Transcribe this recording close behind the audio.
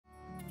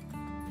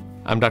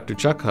I'm Dr.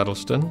 Chuck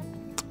Huddleston.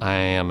 I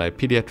am a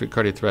pediatric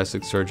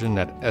cardiothoracic surgeon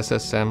at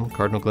SSM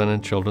Cardinal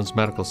Glennon Children's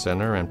Medical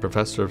Center and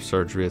professor of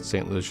surgery at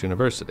St. Louis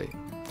University.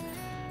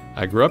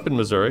 I grew up in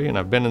Missouri, and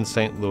I've been in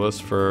St. Louis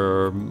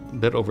for a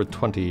bit over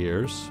 20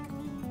 years.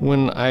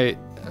 When I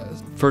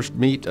first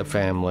meet a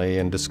family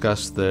and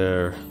discuss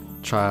their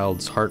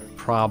child's heart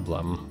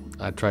problem,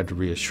 I try to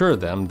reassure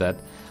them that,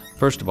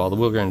 first of all, that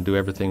we're going to do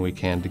everything we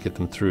can to get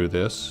them through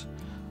this,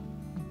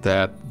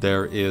 that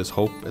there is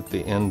hope at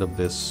the end of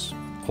this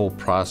whole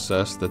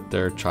process, that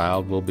their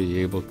child will be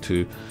able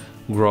to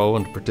grow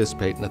and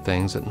participate in the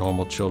things that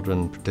normal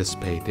children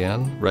participate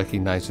in,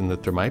 recognizing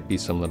that there might be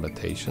some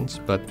limitations,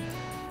 but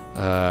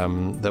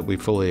that we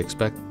fully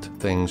expect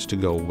things to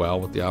go well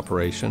with the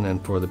operation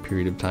and for the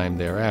period of time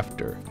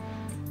thereafter.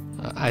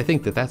 I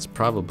think that that's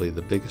probably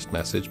the biggest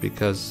message,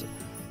 because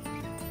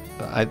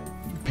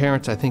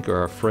parents, I think,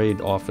 are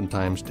afraid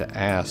oftentimes to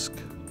ask,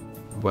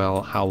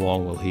 well, how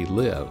long will he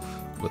live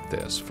with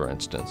this, for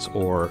instance,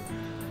 or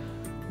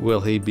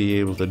will he be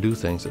able to do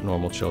things that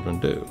normal children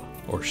do,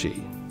 or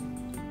she?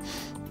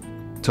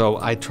 So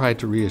I try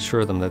to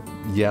reassure them that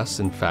yes,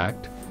 in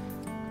fact,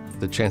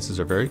 the chances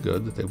are very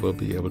good that they will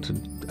be able to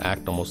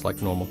act almost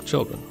like normal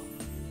children.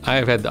 I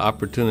have had the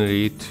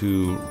opportunity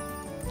to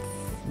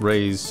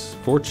raise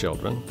 4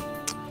 children,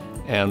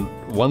 and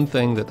one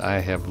thing that I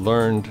have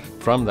learned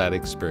from that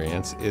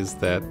experience is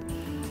that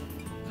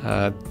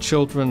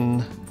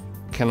children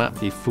cannot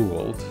be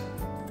fooled.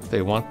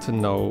 They want to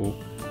know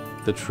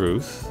the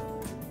truth.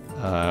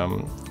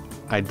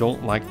 I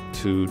don't like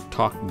to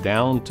talk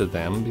down to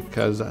them,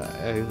 because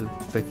I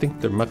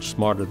think they're much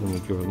smarter than we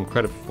give them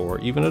credit for,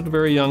 even at a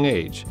very young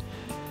age.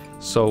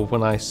 So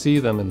when I see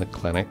them in the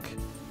clinic,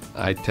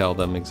 I tell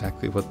them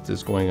exactly what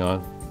is going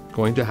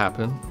to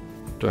happen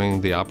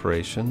during the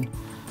operation,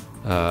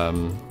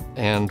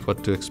 and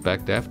what to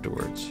expect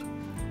afterwards.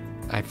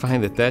 I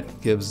find that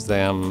that gives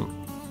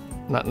them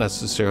not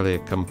necessarily a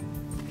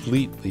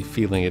completely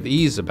feeling at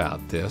ease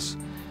about this,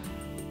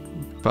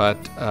 but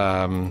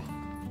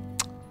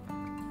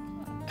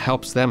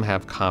helps them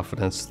have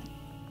confidence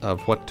of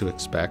what to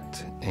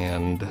expect,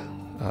 and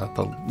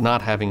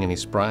not having any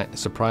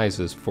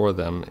surprises for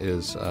them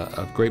is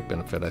of great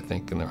benefit, I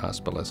think, in their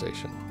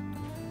hospitalization.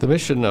 The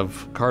mission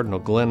of Cardinal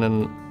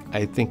Glennon,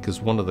 I think, is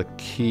one of the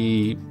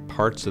key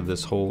parts of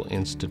this whole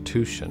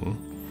institution,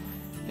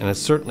 and it's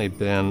certainly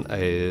been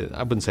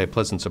I wouldn't say a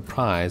pleasant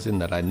surprise, in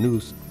that I knew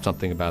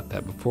something about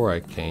that before I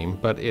came,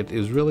 but it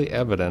is really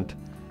evident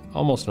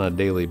almost on a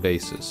daily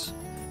basis.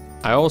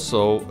 I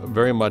also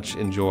very much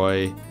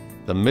enjoy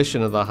the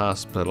mission of the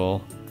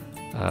hospital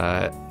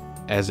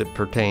as it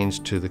pertains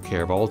to the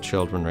care of all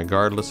children,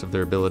 regardless of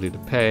their ability to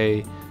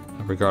pay,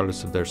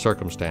 regardless of their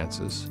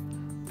circumstances,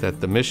 that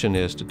the mission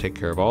is to take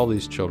care of all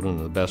these children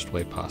in the best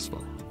way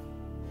possible.